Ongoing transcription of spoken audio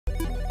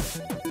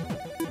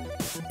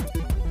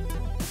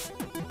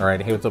All right,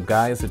 hey, what's up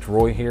guys? It's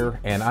Roy here,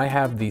 and I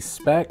have the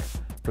Speck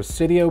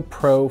Presidio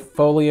Pro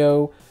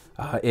Folio.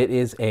 It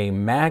is a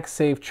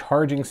MagSafe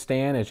charging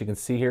stand, as you can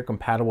see here,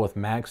 compatible with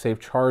MagSafe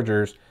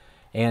chargers.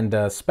 And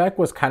Speck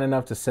was kind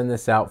enough to send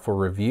this out for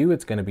review.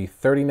 It's gonna be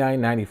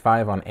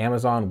 $39.95 on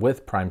Amazon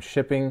with Prime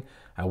shipping.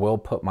 I will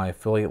put my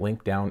affiliate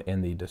link down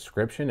in the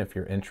description if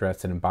you're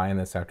interested in buying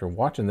this after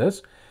watching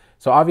this.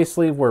 So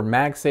obviously where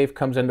MagSafe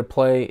comes into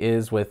play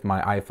is with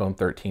my iPhone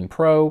 13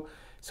 Pro.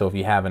 So if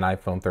you have an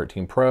iPhone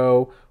 13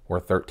 Pro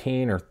or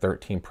 13 or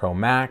 13 Pro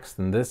Max,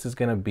 then this is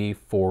gonna be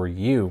for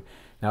you.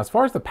 Now, as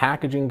far as the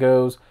packaging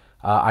goes,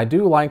 I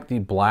do like the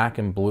black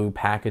and blue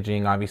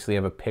packaging. Obviously, I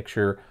have a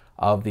picture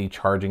of the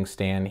charging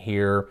stand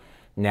here.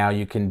 Now,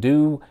 you can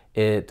do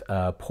it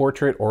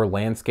portrait or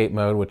landscape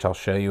mode, which I'll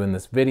show you in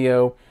this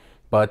video.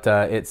 But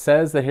it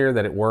says that here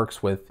that it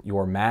works with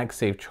your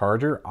MagSafe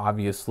charger,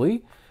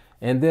 obviously.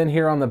 And then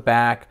here on the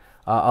back,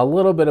 a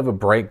little bit of a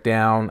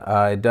breakdown.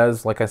 It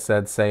does, like I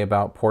said, say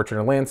about portrait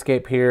and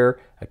landscape here,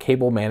 a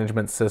cable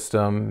management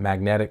system,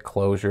 magnetic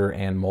closure,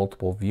 and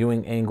multiple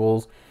viewing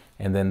angles.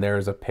 And then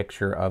there's a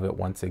picture of it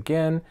once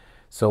again.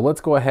 So let's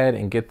go ahead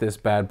and get this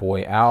bad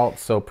boy out.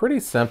 So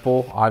pretty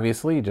simple,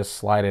 obviously, you just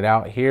slide it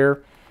out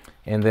here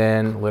and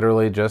then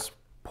literally just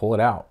pull it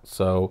out.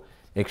 So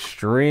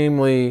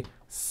extremely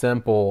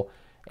simple.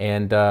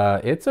 And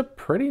it's a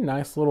pretty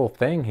nice little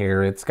thing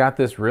here. It's got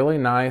this really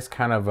nice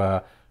kind of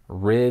a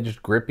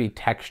ridged, grippy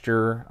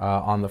texture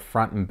on the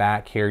front and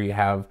back here. You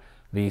have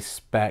the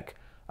Speck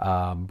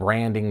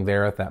branding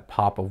there at that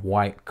pop of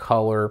white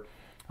color,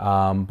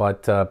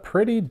 but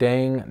pretty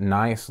dang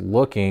nice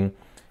looking.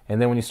 And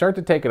then when you start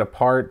to take it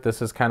apart,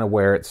 this is kind of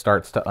where it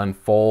starts to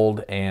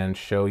unfold and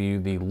show you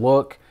the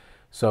look.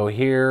 So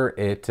here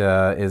it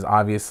is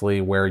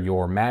obviously where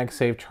your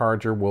MagSafe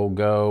charger will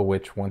go,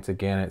 which once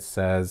again it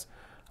says,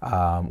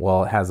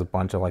 well, it has a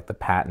bunch of like the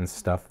patent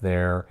stuff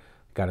there.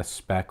 Got a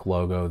Speck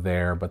logo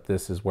there, but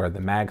this is where the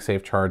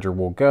MagSafe charger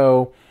will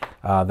go.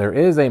 There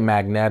is a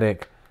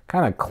magnetic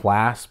kind of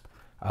clasp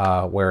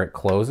where it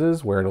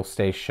closes, where it'll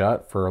stay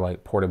shut for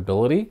like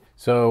portability.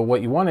 So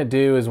what you want to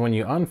do is when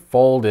you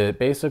unfold it,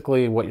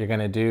 basically what you're going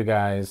to do,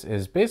 guys,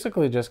 is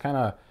basically just kind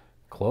of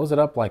close it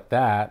up like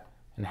that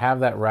and have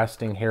that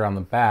resting here on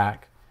the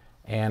back,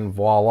 and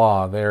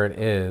voila, there it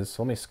is.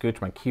 So let me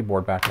scooch my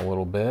keyboard back a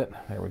little bit.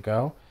 There we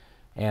go.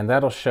 And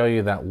that'll show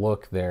you that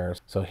look there.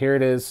 So here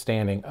it is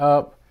standing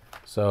up.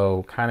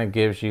 So kind of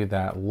gives you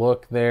that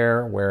look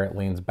there where it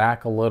leans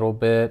back a little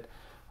bit.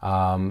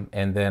 And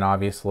then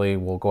obviously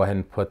we'll go ahead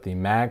and put the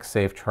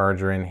MagSafe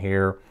charger in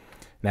here.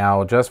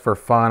 Now, just for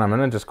fun, I'm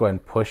gonna just go ahead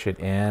and push it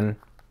in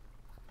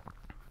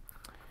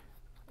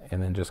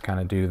and then just kind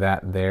of do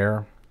that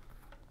there.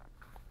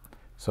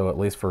 So at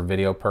least for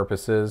video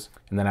purposes.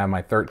 And then I have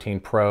my 13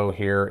 Pro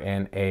here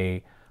in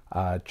a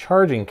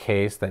charging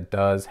case that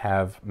does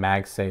have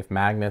MagSafe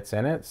magnets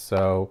in it.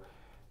 So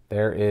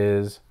there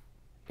is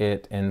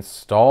it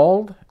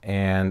installed,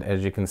 and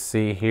as you can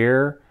see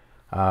here,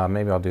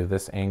 maybe I'll do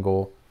this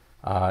angle.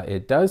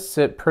 It does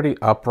sit pretty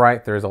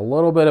upright. There's a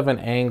little bit of an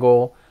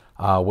angle,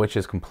 which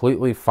is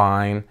completely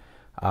fine,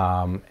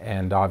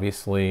 and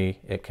obviously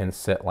it can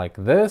sit like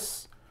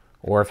this,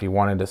 or if you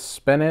wanted to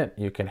spin it,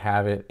 you can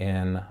have it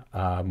in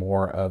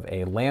more of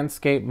a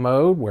landscape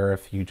mode, where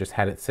if you just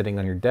had it sitting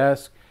on your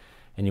desk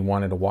and you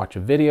wanted to watch a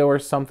video or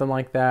something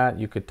like that,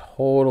 you could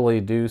totally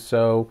do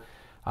so.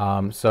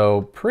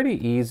 So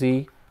pretty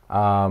easy,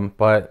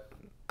 but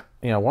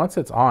you know, once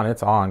it's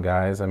on,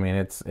 guys. I mean,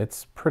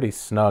 it's pretty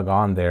snug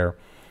on there.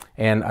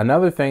 And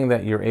another thing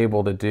that you're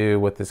able to do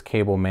with this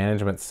cable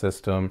management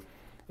system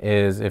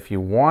is, if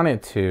you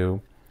wanted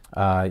to,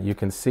 you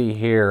can see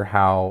here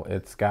how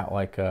it's got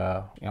like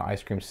a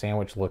ice cream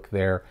sandwich look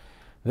there.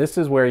 This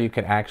is where you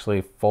could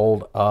actually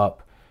fold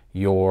up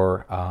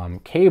your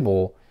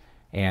cable.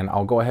 And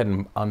I'll go ahead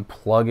and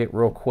unplug it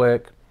real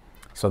quick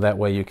so that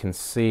way you can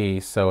see.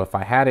 So if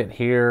I had it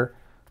here,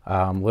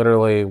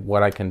 literally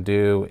what I can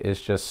do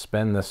is just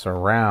spin this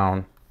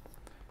around,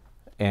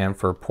 and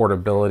for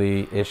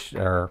portability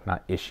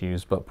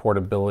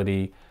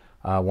portability,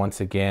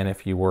 once again,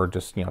 if you were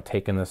just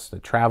taking this to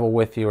travel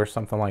with you or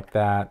something like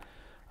that,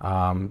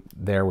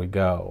 there we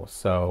go.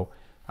 So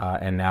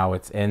and now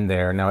it's in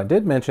there. Now it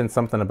did mention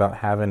something about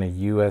having a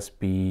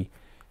USB-C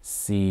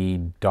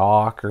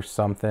dock or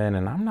something,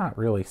 and I'm not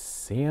really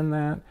seeing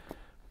that,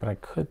 but I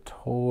could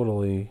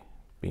totally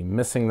be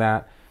missing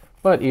that.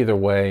 But either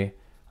way,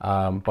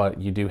 but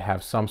you do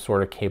have some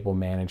sort of cable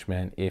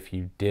management if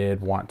you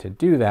did want to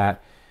do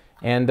that.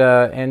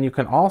 And you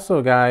can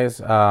also, guys,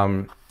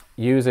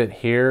 use it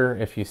here.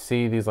 If you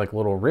see these like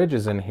little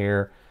ridges in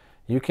here,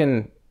 you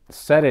can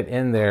set it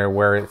in there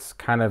where it's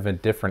kind of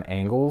at different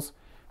angles.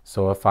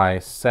 So if I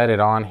set it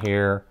on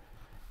here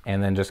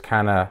and then just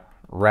kind of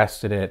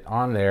rested it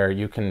on there,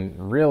 you can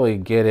really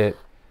get it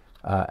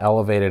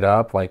elevated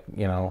up, like,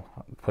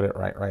 put it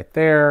right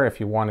there if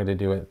you wanted to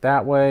do it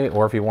that way,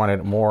 or if you wanted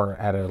it more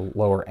at a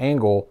lower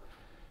angle,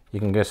 you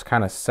can just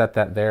kind of set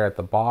that there at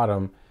the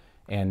bottom,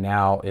 and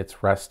now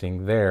it's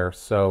resting there.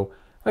 So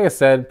like I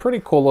said,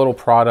 pretty cool little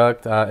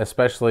product,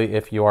 especially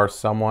if you are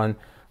someone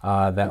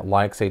that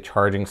likes a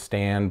charging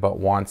stand but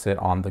wants it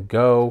on the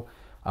go.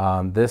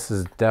 This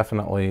is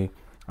definitely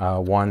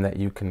one that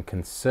you can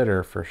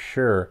consider for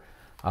sure.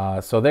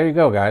 So there you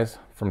go, guys.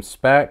 From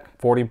Speck,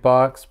 40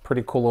 bucks,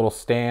 pretty cool little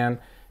stand.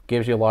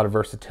 Gives you a lot of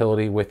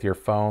versatility with your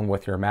phone,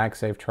 with your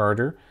MagSafe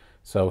charger.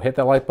 So hit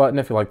that like button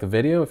if you liked the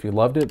video. If you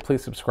loved it,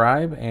 please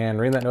subscribe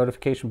and ring that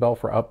notification bell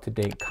for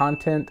up-to-date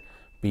content.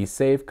 Be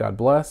safe, God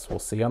bless. We'll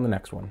see you on the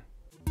next one.